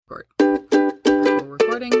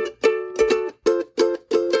recording.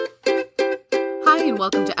 Hi, and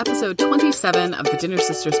welcome to episode 27 of the Dinner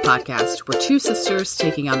Sisters podcast. We're two sisters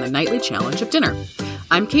taking on the nightly challenge of dinner.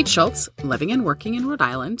 I'm Kate Schultz, living and working in Rhode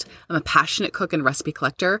Island. I'm a passionate cook and recipe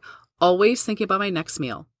collector, always thinking about my next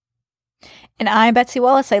meal. And I'm Betsy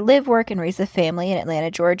Wallace. I live, work, and raise a family in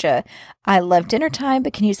Atlanta, Georgia. I love dinner time,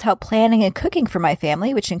 but can use help planning and cooking for my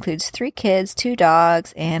family, which includes 3 kids, 2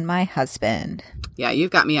 dogs, and my husband. Yeah,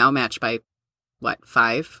 you've got me outmatched by,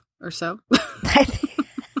 5 or so? I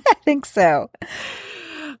think so.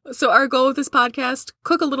 So our goal with this podcast,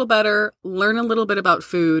 cook a little better, learn a little bit about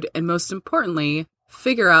food, and most importantly,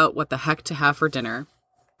 figure out what the heck to have for dinner.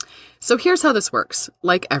 So here's how this works.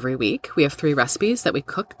 Like every week, we have 3 recipes that we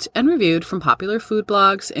cooked and reviewed from popular food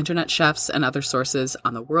blogs, internet chefs, and other sources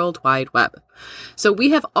on the World Wide Web. So we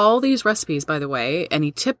have all these recipes, by the way,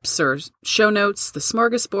 any tips or show notes, the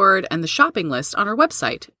smorgasbord, and the shopping list on our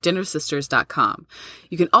website, dinnersisters.com.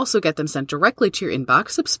 You can also get them sent directly to your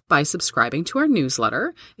inbox by subscribing to our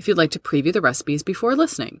newsletter if you'd like to preview the recipes before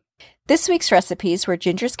listening. This week's recipes were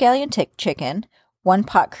ginger scallion chicken,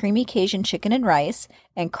 1-pot creamy Cajun chicken and rice,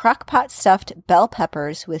 and crock-pot stuffed bell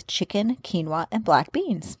peppers with chicken, quinoa, and black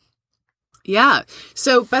beans. Yeah.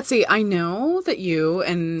 So, Betsy, I know that you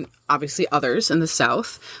and obviously others in the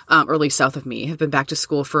South, or at least south of me, have been back to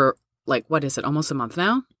school for, almost a month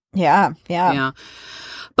now? Yeah.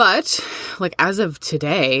 But, as of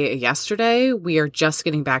yesterday, we are just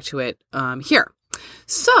getting back to it here.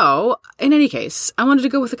 So, in any case, I wanted to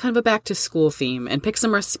go with a kind of a back-to-school theme and pick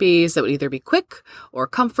some recipes that would either be quick or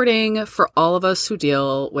comforting for all of us who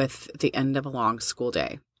deal with the end of a long school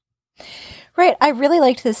day. Right. I really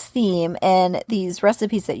liked this theme and these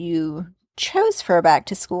recipes that you chose for a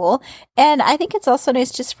back-to-school. And I think it's also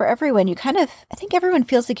nice just for everyone. I think everyone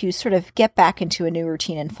feels like you sort of get back into a new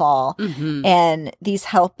routine in fall. Mm-hmm. And these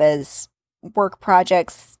help as work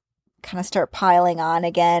projects kind of start piling on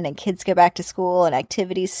again and kids go back to school and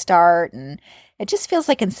activities start, and it just feels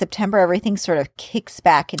like in September everything sort of kicks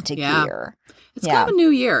back into gear. It's kind of a new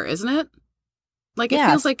year, isn't it? It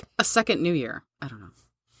feels like a second new year. I don't know.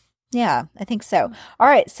 Yeah, I think so. All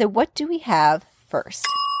right, so what do we have first?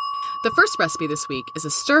 The first recipe this week is a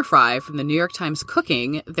stir fry from the New York Times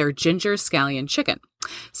Cooking, their ginger scallion chicken.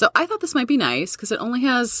 So I thought this might be nice because it only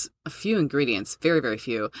has a few ingredients, very, very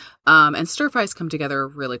few, and stir fries come together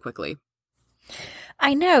really quickly.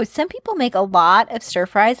 I know. Some people make a lot of stir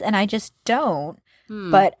fries, and I just don't,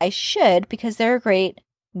 but I should because they're a great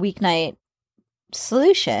weeknight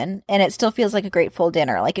solution, and it still feels like a great full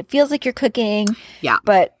dinner. It feels like you're cooking,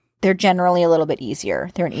 but they're generally a little bit easier.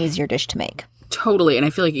 They're an easier dish to make. Totally. And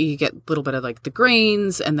I feel like you get a little bit of the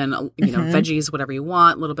grains and then, veggies, whatever you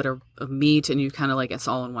want, a little bit of meat, and you kind of it's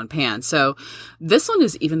all in one pan. So this one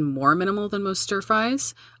is even more minimal than most stir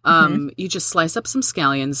fries. You just slice up some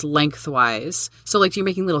scallions lengthwise. So you're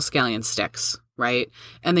making little scallion sticks, right?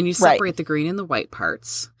 And then you separate the green and the white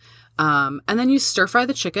parts. And then you stir fry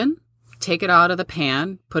the chicken, take it out of the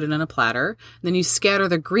pan, put it in a platter. Then you scatter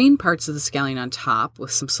the green parts of the scallion on top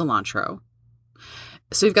with some cilantro.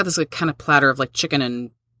 So you've got this kind of platter of chicken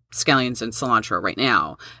and scallions and cilantro right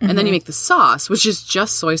now. And then you make the sauce, which is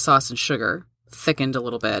just soy sauce and sugar, thickened a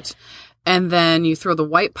little bit. And then you throw the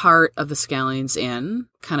white part of the scallions in,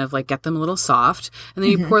 kind of get them a little soft. And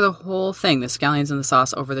then you pour the whole thing, the scallions and the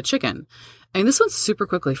sauce, over the chicken. I mean, this went super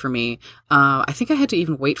quickly for me. I think I had to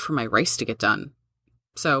even wait for my rice to get done.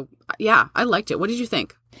 So, yeah, I liked it. What did you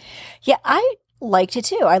think? Yeah, I liked it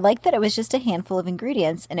too. I liked that it was just a handful of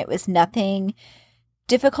ingredients and it was nothing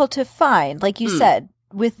difficult to find. Like you said,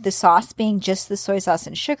 with the sauce being just the soy sauce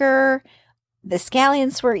and sugar, the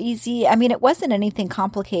scallions were easy. I mean, it wasn't anything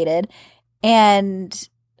complicated. And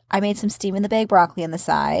I made some steam in the bag broccoli on the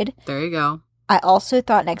side. There you go. I also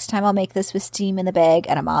thought next time I'll make this with steam in the bag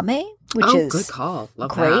edamame, which is good call.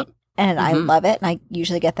 Love great. That. And I love it. And I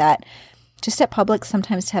usually get that just at Publix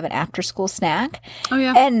sometimes to have an after school snack. Oh,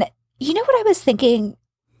 yeah. And you know what I was thinking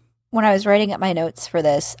when I was writing up my notes for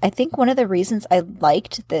this? I think one of the reasons I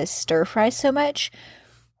liked this stir fry so much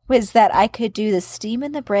was that I could do the steam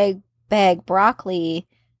in the bag broccoli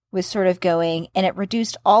was sort of going, and it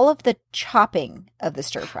reduced all of the chopping of the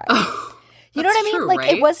stir fry. Oh, you know what I mean? True,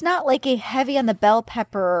 right? It was not a heavy on the bell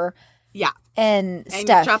pepper and stuff. And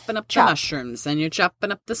you're chopping up the mushrooms, and you're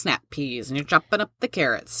chopping up the snap peas, and you're chopping up the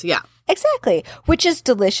carrots. Yeah. Exactly. Which is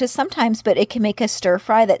delicious sometimes, but it can make a stir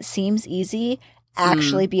fry that seems easy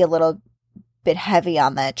actually be a little bit heavy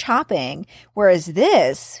on the chopping, whereas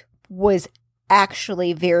this was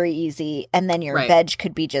actually very easy, and then your veg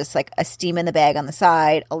could be just a steam in the bag on the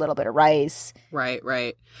side, a little bit of rice. Right.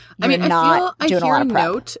 I hear a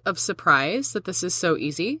note of surprise that this is so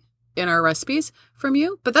easy. in our recipes from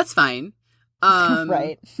you, but that's fine.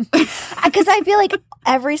 Right. Because I feel like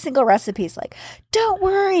every single recipe is like, don't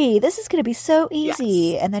worry, this is going to be so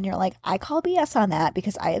easy. Yes. And then you're like, I call BS on that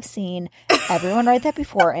because I have seen everyone write that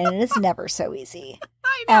before and it is never so easy.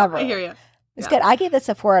 I know. Ever. I hear you. It's good. I gave this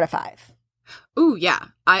a 4 out of 5. Ooh, yeah.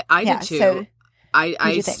 I did too. So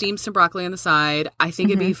I steamed some broccoli on the side. I think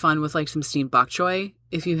it'd be fun with like some steamed bok choy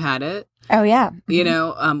if you had it. Oh, yeah. You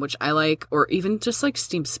know, which I like, or even just like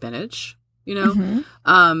steamed spinach. You know,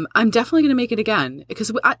 I'm definitely going to make it again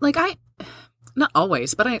because I not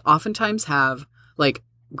always, but I oftentimes have like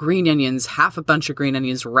green onions, half a bunch of green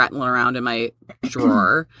onions rattling around in my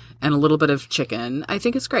drawer and a little bit of chicken. I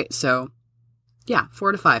think it's great. So yeah, 4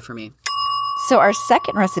 out of 5 for me. So our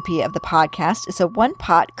second recipe of the podcast is a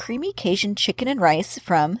 1-pot creamy Cajun chicken and rice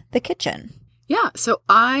from The Kitchen. Yeah, so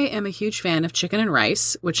I am a huge fan of chicken and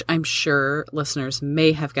rice, which I'm sure listeners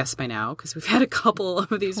may have guessed by now because we've had a couple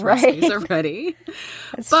of these recipes already.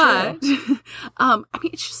 That's but true. I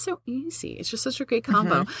mean, it's just so easy. It's just such a great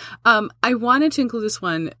combo. I wanted to include this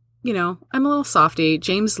one. You know, I'm a little softy.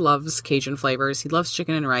 James loves Cajun flavors. He loves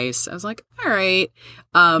chicken and rice. I was like, all right.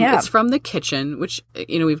 It's from The Kitchen, which,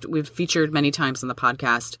 you know, we've featured many times on the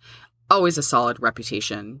podcast. Always a solid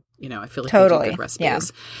reputation. You know, I feel like they do good recipes. Yeah.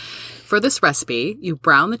 For this recipe, you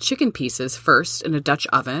brown the chicken pieces first in a Dutch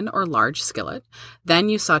oven or large skillet. Then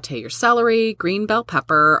you saute your celery, green bell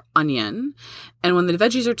pepper, onion. And when the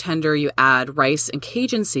veggies are tender, you add rice and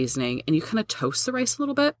Cajun seasoning and you kind of toast the rice a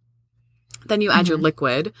little bit. Then you add your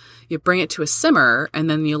liquid, you bring it to a simmer, and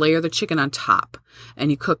then you layer the chicken on top. And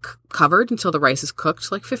you cook covered until the rice is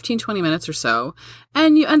cooked, like 15, 20 minutes or so.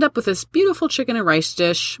 And you end up with this beautiful chicken and rice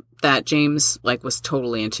dish that James was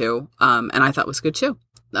totally into, and I thought was good too.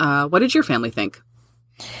 What did your family think?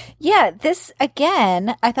 Yeah, this,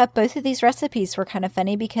 again, I thought both of these recipes were kind of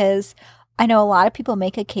funny because I know a lot of people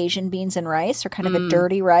make a Cajun beans and rice or kind of a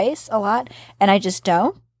dirty rice a lot, and I just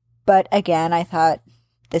don't. But again, I thought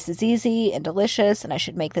this is easy and delicious and I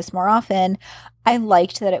should make this more often. I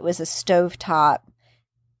liked that it was a stovetop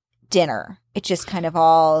dinner. It just kind of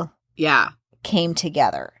all came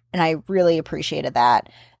together. And I really appreciated that.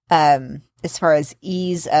 As far as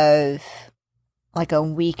ease of like a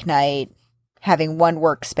weeknight, having one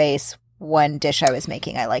workspace, one dish I was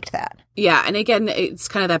making, I liked that. Yeah. And again, it's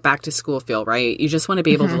kind of that back to school feel, right? You just want to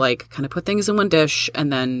be able to kind of put things in one dish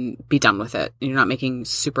and then be done with it. You're not making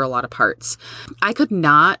super a lot of parts. I could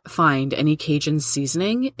not find any Cajun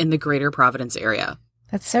seasoning in the greater Providence area.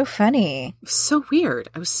 That's so funny. So weird.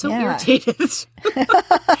 I was so irritated. So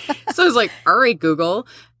I was like, all right, Google.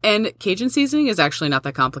 And Cajun seasoning is actually not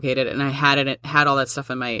that complicated. And I had all that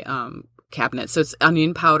stuff in my cabinet. So it's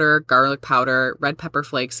onion powder, garlic powder, red pepper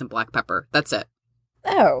flakes, and black pepper. That's it.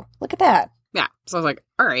 Oh, look at that. Yeah. So I was like,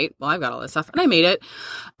 all right, well, I've got all this stuff. And I made it.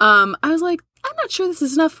 I was like, I'm not sure this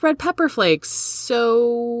is enough red pepper flakes.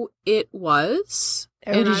 So it was.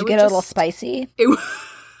 Oh, did you get a little spicy?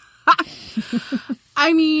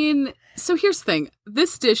 I mean, so here's the thing.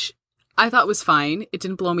 This dish I thought was fine. It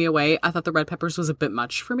didn't blow me away. I thought the red peppers was a bit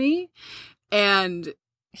much for me. And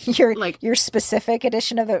your specific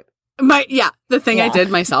edition of the the thing I did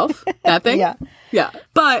myself, that thing. Yeah.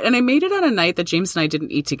 And I made it on a night that James and I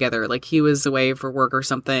didn't eat together. Like he was away for work or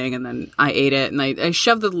something. And then I ate it and I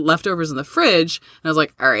shoved the leftovers in the fridge and I was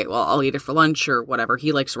like, all right, well, I'll eat it for lunch or whatever.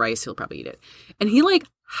 He likes rice. He'll probably eat it. And he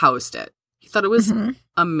housed it. He thought it was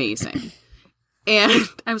amazing. And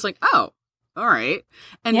I was like, oh, all right.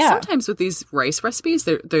 And sometimes with these rice recipes,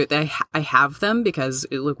 I have them because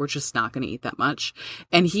we're just not going to eat that much.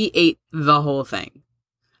 And he ate the whole thing.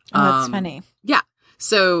 Oh, that's funny. Yeah.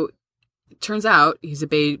 So it turns out he's a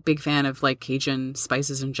big fan of Cajun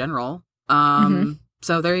spices in general.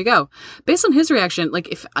 So there you go. Based on his reaction,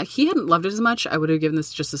 if he hadn't loved it as much, I would have given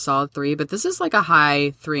this just a solid 3, but this is a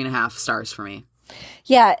high 3.5 stars for me.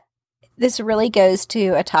 Yeah. This really goes to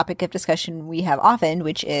a topic of discussion we have often,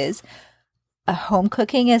 which is home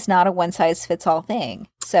cooking is not a one size fits all thing.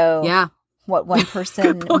 So what one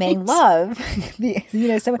person may love,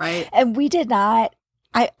 right. And we did not,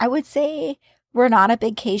 I would say we're not a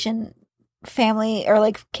big Cajun family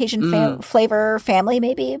or Cajun flavor family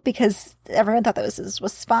maybe because everyone thought that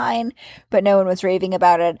was fine, but no one was raving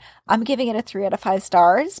about it. I'm giving it a 3 out of 5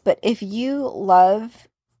 stars, but if you love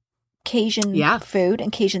Cajun food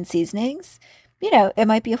and Cajun seasonings, it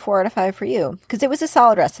might be a 4 out of 5 for you because it was a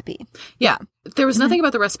solid recipe. Yeah. There was nothing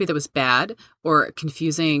about the recipe that was bad or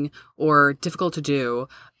confusing or difficult to do.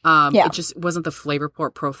 It just wasn't the flavor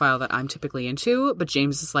profile that I'm typically into. But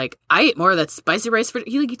James is like, I ate more of that spicy rice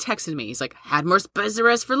he texted me. He's like, had more spicy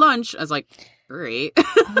rice for lunch. I was like, great.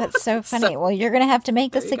 Oh, that's so funny. Well, you're going to have to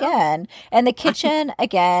make this again. And the kitchen,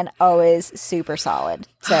 again, always super solid.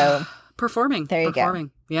 So Performing. There you go.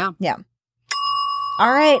 Yeah. Yeah.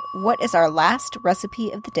 All right. What is our last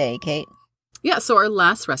recipe of the day, Kate? Yeah, so our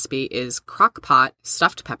last recipe is crock pot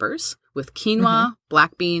stuffed peppers with quinoa,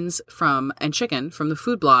 black beans and chicken from the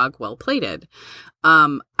food blog Well Plated.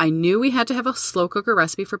 I knew we had to have a slow cooker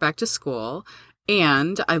recipe for back to school,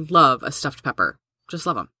 and I love a stuffed pepper. Just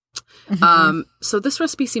love them. So this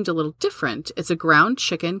recipe seemed a little different. It's a ground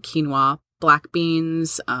chicken, quinoa, black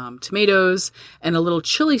beans, tomatoes, and a little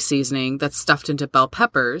chili seasoning that's stuffed into bell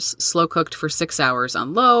peppers, slow cooked for 6 hours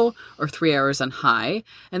on low or 3 hours on high.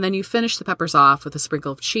 And then you finish the peppers off with a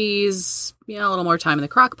sprinkle of cheese, a little more time in the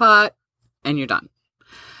crock pot, and you're done.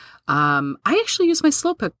 I actually use my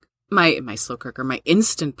my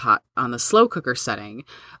Instant Pot on the slow cooker setting,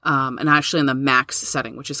 and actually in the max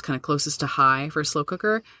setting, which is kind of closest to high for a slow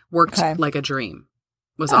cooker. Worked like a dream.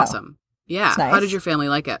 Was awesome. Yeah. Nice. How did your family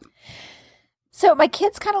like it? So my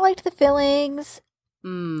kids kind of liked the fillings,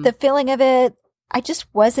 the filling of it. I just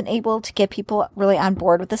wasn't able to get people really on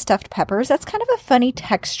board with the stuffed peppers. That's kind of a funny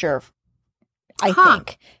texture, I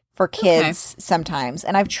think, for kids sometimes.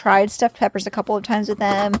 And I've tried stuffed peppers a couple of times with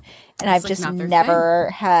them, and I've just never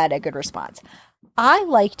had a good response. I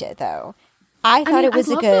liked it, though. I thought it was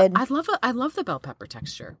I love the bell pepper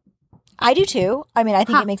texture. I do, too. I mean, I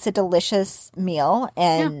think it makes a delicious meal,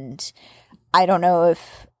 and I don't know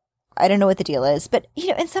what the deal is, but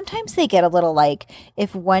and sometimes they get a little like,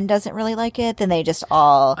 if one doesn't really like it, then they just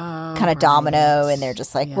all kind of domino, and they're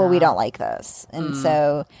just like, well, we don't like this. And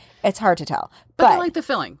so it's hard to tell. But they like the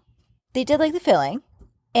filling. They did like the filling.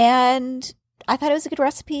 And I thought it was a good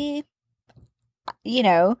recipe.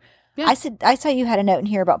 I saw you had a note in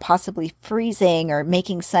here about possibly freezing or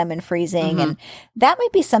making some and freezing. And that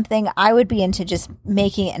might be something I would be into, just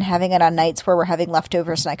making it and having it on nights where we're having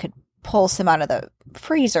leftovers, and I could pull some out of the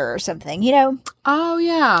freezer or something, Oh,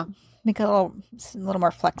 yeah. Make it a little more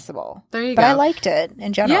flexible. There you go. But I liked it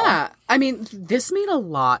in general. Yeah. I mean, this made a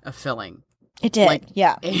lot of filling. It did.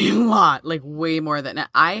 A lot. Like, way more than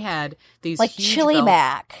I had these like huge Chili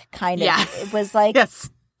Mac, kind of. Yeah. It was like,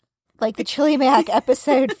 like the Chili Mac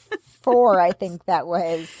episode 4, I think that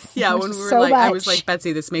was. Yeah, when we were I was like,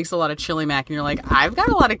 Betsy, this makes a lot of Chili Mac. And you're like, I've got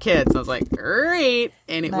a lot of kids. I was like, great.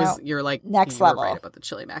 And you're like, next level. Right about the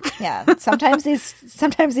Chili Mac. Yeah. Sometimes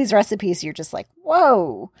these recipes, you're just like,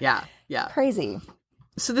 whoa. Yeah. Yeah. Crazy.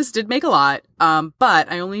 So this did make a lot,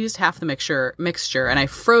 but I only used half the mixture, and I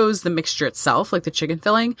froze the mixture itself, like the chicken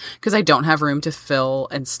filling, because I don't have room to fill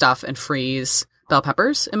and stuff and freeze bell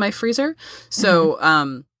peppers in my freezer. So,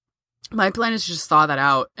 my plan is to just thaw that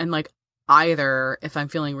out, and either if I'm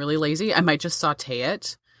feeling really lazy, I might just saute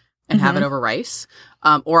it and have it over rice,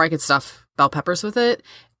 or I could stuff bell peppers with it,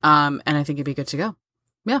 and I think it'd be good to go.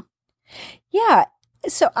 Yeah. Yeah.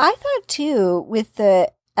 So I thought too, with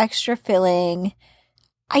the extra filling,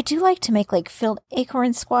 I do like to make filled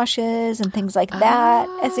acorn squashes and things like that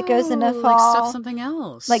as it goes into fall. Like stuff something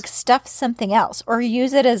else. Stuff something else, or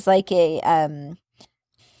use it as a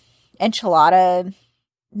enchilada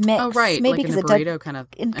mix. Oh, right. Maybe because in a burrito kind of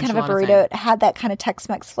a burrito, thing. it had that kind of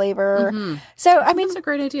Tex-Mex flavor. So I mean, that's a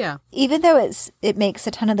great idea. Even though it makes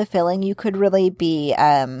a ton of the filling, you could really be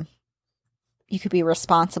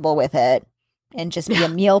responsible with it and just be a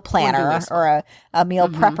meal planner or a meal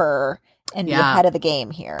prepper and be ahead of the game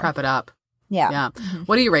here. Prep it up. Yeah. Yeah.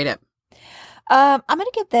 What do you rate it? I'm going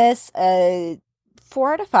to give this a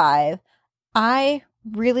 4 out of 5. I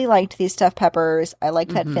really liked these stuffed peppers. I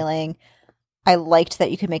liked that filling. I liked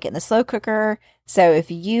that you could make it in the slow cooker. So if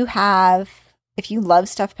you love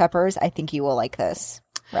stuffed peppers, I think you will like this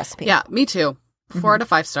recipe. Yeah, me too. 4 out of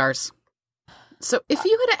 5 stars. So if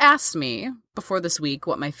you had asked me before this week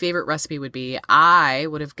what my favorite recipe would be, I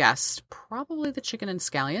would have guessed probably the chicken and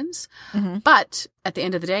scallions. But at the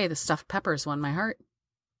end of the day, the stuffed peppers won my heart.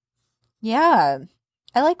 Yeah.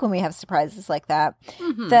 I like when we have surprises like that.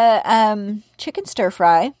 The chicken stir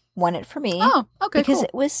fry won it for me. Oh, okay, because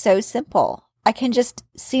it was so simple. I can just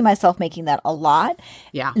see myself making that a lot.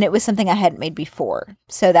 Yeah. And it was something I hadn't made before.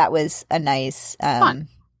 So that was a nice fun.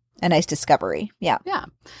 A nice discovery. Yeah. Yeah.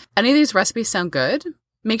 Any of these recipes sound good?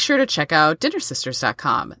 Make sure to check out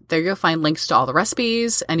dinnersisters.com. There you'll find links to all the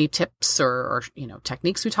recipes, any tips or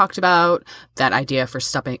techniques we talked about, that idea for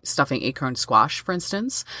stuffing acorn squash, for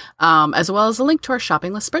instance, as well as a link to our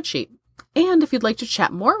shopping list spreadsheet. And if you'd like to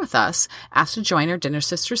chat more with us, ask to join our Dinner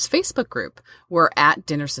Sisters Facebook group. We're at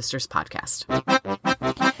Dinner Sisters Podcast.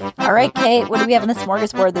 All right, Kate, what do we have on the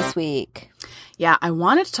smorgasbord this week? Yeah, I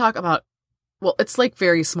wanted to talk about, well, it's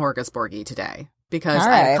very smorgasbordy today. because All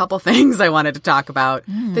I have right. a couple things I wanted to talk about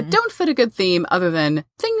that don't fit a good theme other than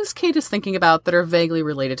things Kate is thinking about that are vaguely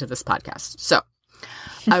related to this podcast. So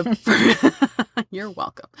you're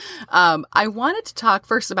welcome. I wanted to talk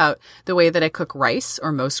first about the way that I cook rice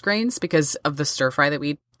or most grains because of the stir fry that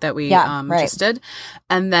we right. just did.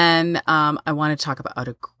 And then I want to talk about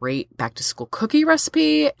a great back to school cookie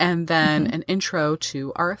recipe and then an intro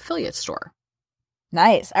to our affiliate store.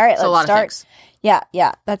 Nice. All right, So a let's lot start. of things.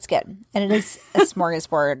 Yeah, that's good. And it is a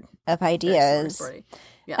smorgasbord of ideas. Very smorgasbordy.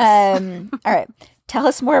 Yes. All right. Tell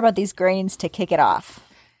us more about these grains to kick it off.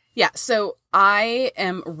 Yeah, so I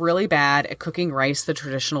am really bad at cooking rice the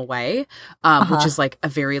traditional way, which is like a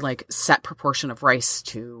very like set proportion of rice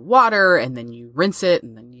to water, and then you rinse it,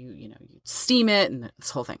 and then you steam it, and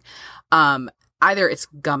this whole thing. Either it's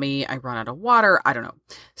gummy, I run out of water, I don't know.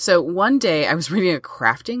 So one day I was reading a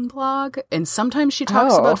crafting blog, and sometimes she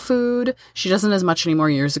talks about food. She doesn't as much anymore.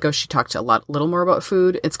 Years ago, she talked little more about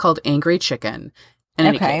food. It's called Angry Chicken. In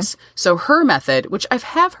any case, so her method, which I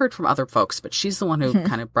have heard from other folks, but she's the one who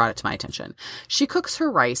kind of brought it to my attention. She cooks her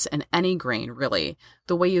rice and any grain, really,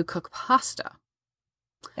 the way you cook pasta.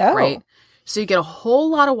 Oh. Right? So you get a whole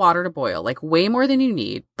lot of water to boil, like way more than you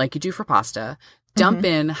need, like you do for pasta. Dump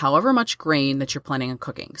in however much grain that you're planning on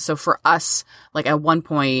cooking. So for us, like at one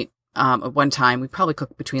point, at one time, we probably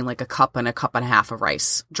cooked between like a cup and a half of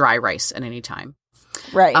rice, dry rice at any time.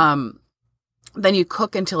 Right. Then you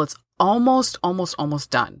cook until it's almost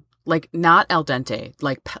done. Like not al dente,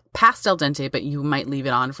 like past al dente, but you might leave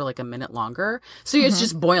it on for like a minute longer. So it's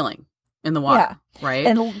just boiling in the water, right?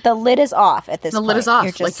 And the lid is off at this point. The lid is off,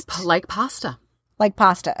 You're just, like pasta. like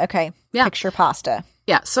pasta. Okay. Yeah. Picture pasta.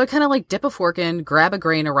 Yeah. So I kind of like dip a fork in, grab a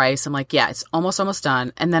grain of rice. I'm like, yeah, it's almost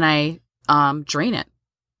done. And then I drain it.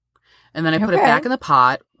 And then I put it back in the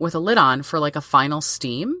pot with a lid on for like a final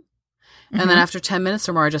steam. And then after 10 minutes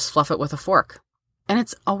or more, I just fluff it with a fork. And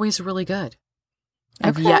it's always really good.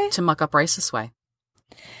 I've yet to muck up rice this way.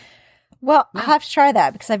 Well, I'll have to try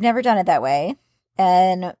that because I've never done it that way.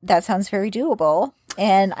 And that sounds very doable.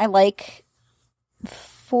 And I like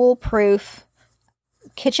foolproof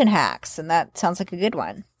kitchen hacks. And that sounds like a good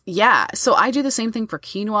one. Yeah. So I do the same thing for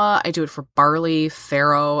quinoa. I do it for barley,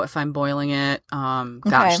 farro if I'm boiling it.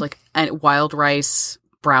 Like wild rice,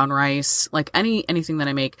 brown rice, like anything that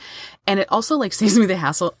I make. And it also like saves me the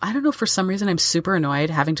hassle. I don't know, for some reason I'm super annoyed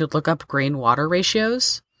having to look up grain water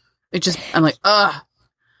ratios. I'm like, ugh.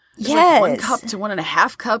 It's like 1 cup to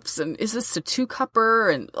 1.5 cups, and is this a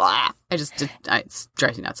 2-cupper? And it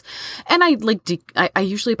drives me nuts. And I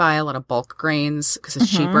usually buy a lot of bulk grains because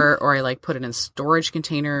it's cheaper, or I like put it in storage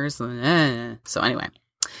containers. So anyway,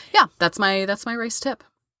 yeah, that's my rice tip.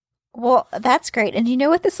 Well, that's great. And you know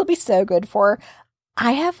what this will be so good for?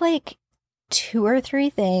 I have like 2 or 3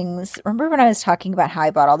 things. Remember when I was talking about how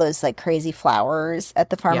I bought all those like crazy flowers at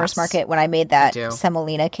the farmer's market when I made that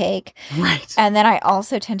semolina cake? Right. And then I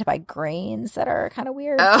also tend to buy grains that are kind of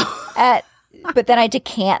weird. Oh. But then I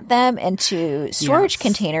decant them into storage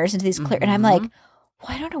containers, into these clear. And I'm like, well,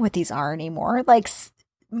 I don't know what these are anymore. Like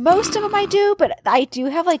most of them I do, but I do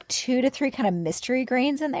have like 2 to 3 kind of mystery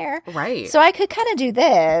grains in there. Right. So I could kind of do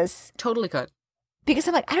this. Totally could. Because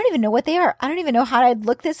I'm like, I don't even know what they are. I don't even know how I'd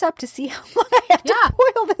look this up to see how long I have to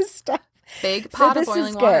boil this stuff. Big pot of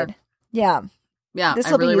boiling water. Good. Yeah. Yeah.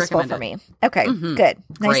 This will really be useful for me. Okay. Good.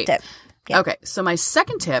 Nice tip. Yeah. Okay. So my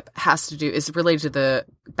second tip is related to the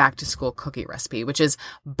back to school cookie recipe, which is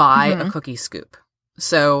buy a cookie scoop.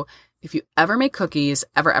 So if you ever make cookies,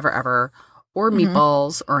 ever, or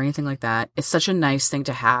meatballs or anything like that, it's such a nice thing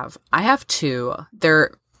to have. I have 2.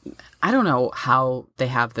 I don't know how they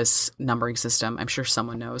have this numbering system. I'm sure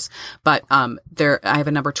someone knows. But I have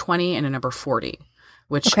a number 20 and a number 40,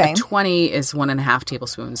 which a 20 is 1.5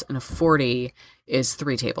 tablespoons and a 40 is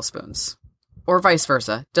 3 tablespoons. Or vice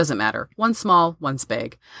versa. Doesn't matter. One's small, one's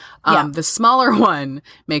big. The smaller one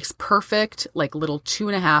makes perfect, like little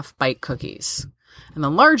 2.5 bite cookies. And the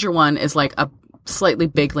larger one is like a slightly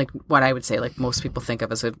big, like what I would say, like most people think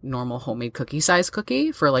of as a normal homemade cookie size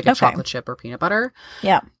cookie for like a chocolate chip or peanut butter.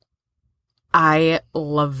 Yeah. I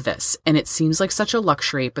love this. And it seems like such a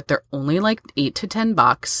luxury, but they're only like $8 to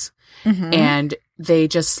 $10. And they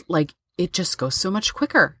just like, it just goes so much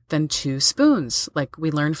quicker than 2 spoons. Like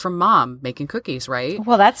we learned from Mom making cookies, right?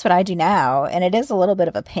 Well, that's what I do now. And it is a little bit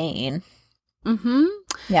of a pain.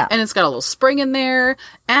 Yeah. And it's got a little spring in there.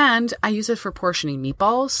 And I use it for portioning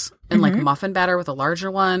meatballs and like muffin batter with a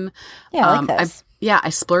larger one. Yeah, I like this. I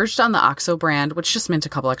splurged on the OXO brand, which just meant a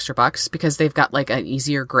couple extra bucks because they've got like an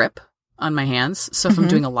easier grip on my hands. So if I'm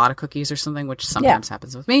doing a lot of cookies or something, which sometimes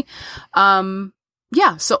happens with me.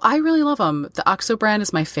 So I really love them. The OXO brand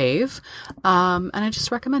is my fave. And I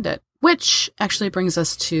just recommend it. which actually brings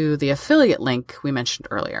us to the affiliate link we mentioned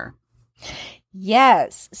earlier.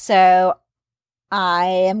 Yes. So I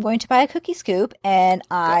am going to buy a cookie scoop, and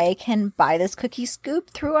I can buy this cookie scoop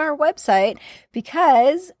through our website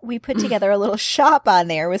because we put together a little shop on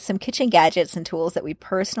there with some kitchen gadgets and tools that we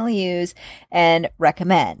personally use and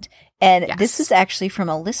recommend. And this is actually from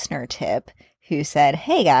a listener tip who said,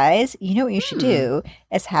 hey guys, you know what you should do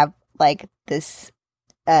is have like this,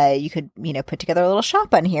 you could, put together a little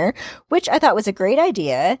shop on here, which I thought was a great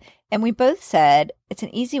idea. And we both said it's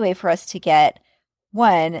an easy way for us to get,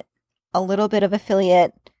 one, a little bit of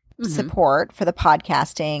affiliate support for the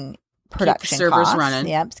podcasting production keep the servers costs. running.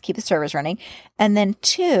 Yep, keep the servers running. And then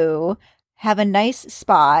two, have a nice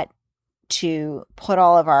spot to put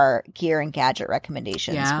all of our gear and gadget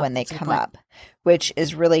recommendations when they come up, which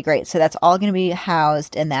is really great. So that's all going to be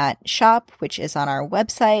housed in that shop, which is on our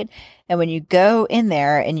website. And when you go in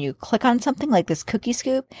there and you click on something like this cookie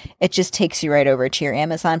scoop, it just takes you right over to your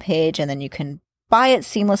Amazon page, and then you can buy it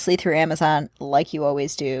seamlessly through Amazon like you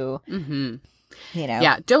always do. Mm-hmm.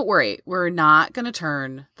 Yeah, don't worry. We're not going to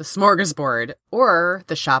turn the smorgasbord or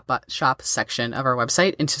the shop section of our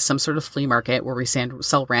website into some sort of flea market where we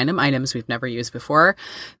sell random items we've never used before.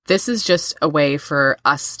 This is just a way for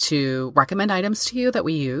us to recommend items to you that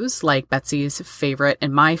we use, like Betsy's favorite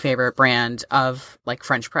and my favorite brand of like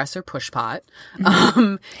French press or push pot.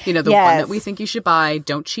 The one that we think you should buy.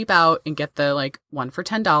 Don't cheap out and get the like one for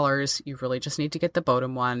 $10. You really just need to get the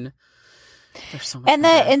Bodum one. So and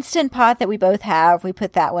the Instant Pot that we both have, we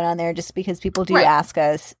put that one on there just because people do ask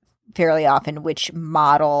us fairly often which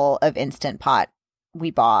model of Instant Pot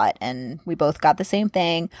we bought, and we both got the same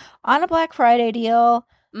thing on a Black Friday deal.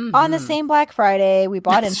 On the same Black Friday, we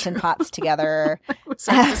bought Instant Pots together. It was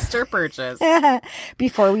our sister purchase.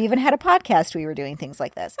 Before we even had a podcast, we were doing things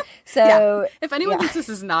like this. So if anyone thinks this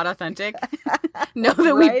is not authentic, know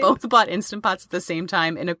that we both bought Instant Pots at the same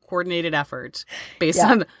time in a coordinated effort based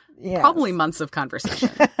on probably months of conversation.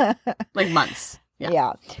 Like months.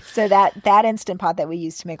 Yeah. So that Instant Pot that we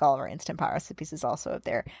use to make all of our Instant Pot recipes is also up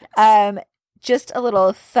there. Yes. Just a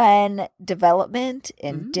little fun development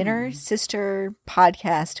in Dinner Sister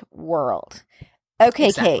podcast world. Okay,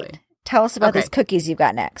 exactly. Kate, tell us about these cookies you've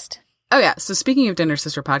got next. Oh, yeah. So speaking of Dinner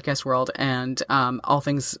Sister podcast world and all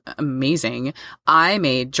things amazing, I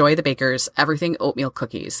made Joy the Baker's Everything Oatmeal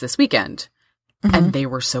Cookies this weekend, and they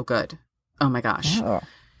were so good. Oh, my gosh. Oh.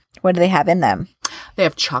 What do they have in them? They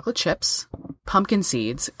have chocolate chips, pumpkin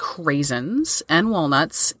seeds, craisins, and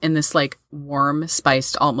walnuts in this like warm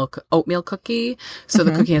spiced oatmeal cookie. So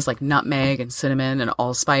the cookie has like nutmeg and cinnamon and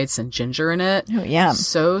allspice and ginger in it. Oh, yeah.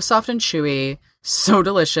 So soft and chewy, so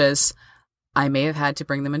delicious. I may have had to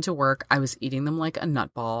bring them into work. I was eating them like a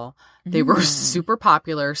nut ball. They were super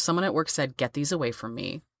popular. Someone at work said, "Get these away from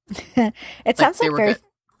me." It sounds like very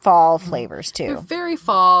fall flavors too. They're very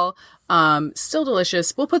fall. Still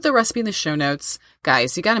delicious. We'll put the recipe in the show notes.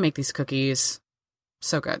 Guys, you got to make these cookies.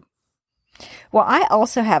 So good. Well, I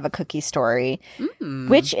also have a cookie story,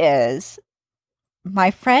 which is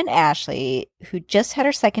my friend Ashley, who just had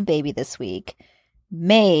her second baby this week,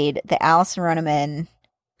 made the Alison Runneman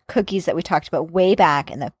cookies that we talked about way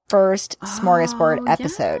back in the first Smorgasbord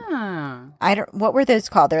episode. Yeah. What were those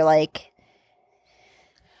called? They're like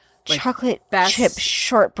chocolate chip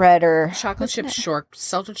shortbread or salted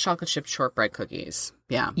chocolate chip shortbread cookies.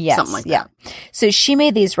 Yeah. Yes, something like that. So she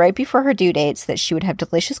made these right before her due date so that she would have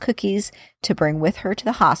delicious cookies to bring with her to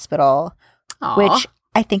the hospital, which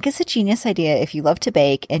I think is a genius idea if you love to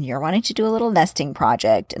bake and you're wanting to do a little nesting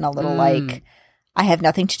project and a little like, I have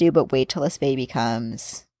nothing to do but wait till this baby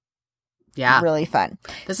comes. Yeah. Really fun.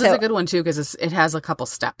 This is a good one too because it has a couple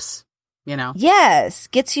steps, Yes.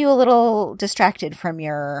 Gets you a little distracted from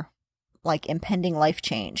your like impending life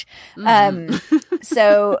change.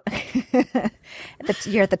 So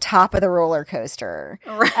you're at the top of the roller coaster.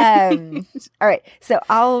 Right. All right. So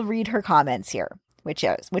I'll read her comments here, which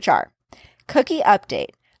are cookie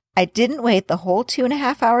update. I didn't wait the whole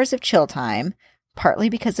 2.5 hours of chill time, partly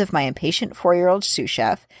because of my impatient 4-year-old sous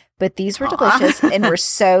chef, but these were delicious and were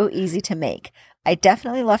so easy to make. I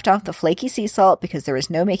definitely left off the flaky sea salt because there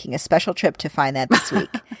was no making a special trip to find that this week.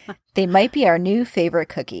 They might be our new favorite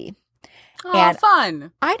cookie. Oh,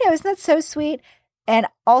 fun. I know. Isn't that so sweet? And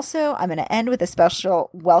also, I'm going to end with a special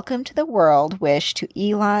welcome to the world wish to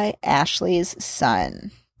Eli, Ashley's son.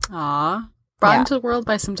 Aw. Brought into the world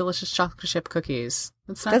by some delicious chocolate chip cookies.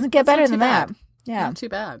 Doesn't get better than that. Yeah. Not too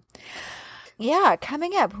bad. Yeah,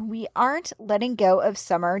 coming up, we aren't letting go of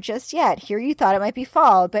summer just yet. Here you thought it might be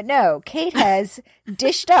fall, but no, Kate has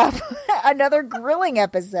dished up another grilling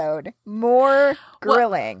episode. More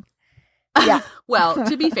grilling. Yeah. Well,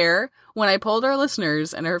 to be fair, when I polled our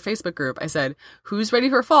listeners in our Facebook group, I said, who's ready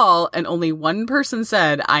for fall? And only one person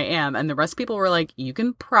said, I am. And the rest of people were like, you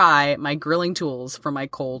can pry my grilling tools for my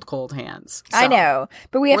cold, cold hands. So, I know.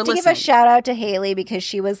 But we have to give a listening. shout out to Haley because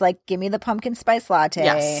she was like, give me the pumpkin spice latte.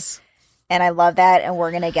 Yes. And I love that. And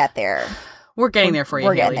we're going to get there. We're getting there for you,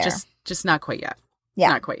 We're Haley. getting there. Just not quite yet. Yeah.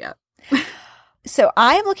 Not quite yet. So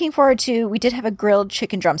I'm looking forward to, we did have a grilled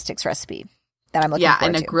chicken drumsticks recipe that I'm looking forward to. Yeah,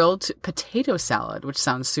 and a grilled potato salad, which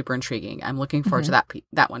sounds super intriguing. I'm looking forward to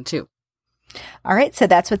that one too. All right, so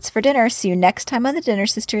that's what's for dinner. See you next time on The Dinner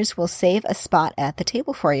Sisters. We'll save a spot at the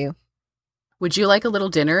table for you. Would you like a little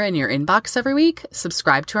dinner in your inbox every week?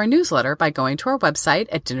 Subscribe to our newsletter by going to our website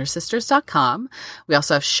at dinnersisters.com. We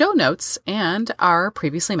also have show notes and our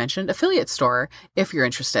previously mentioned affiliate store if you're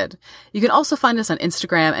interested. You can also find us on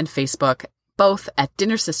Instagram and Facebook, both at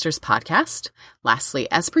Dinner Sisters Podcast. Lastly,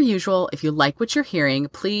 as per usual, if you like what you're hearing,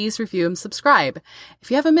 please review and subscribe.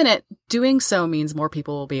 If you have a minute, doing so means more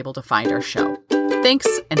people will be able to find our show. Thanks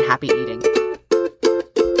and happy eating.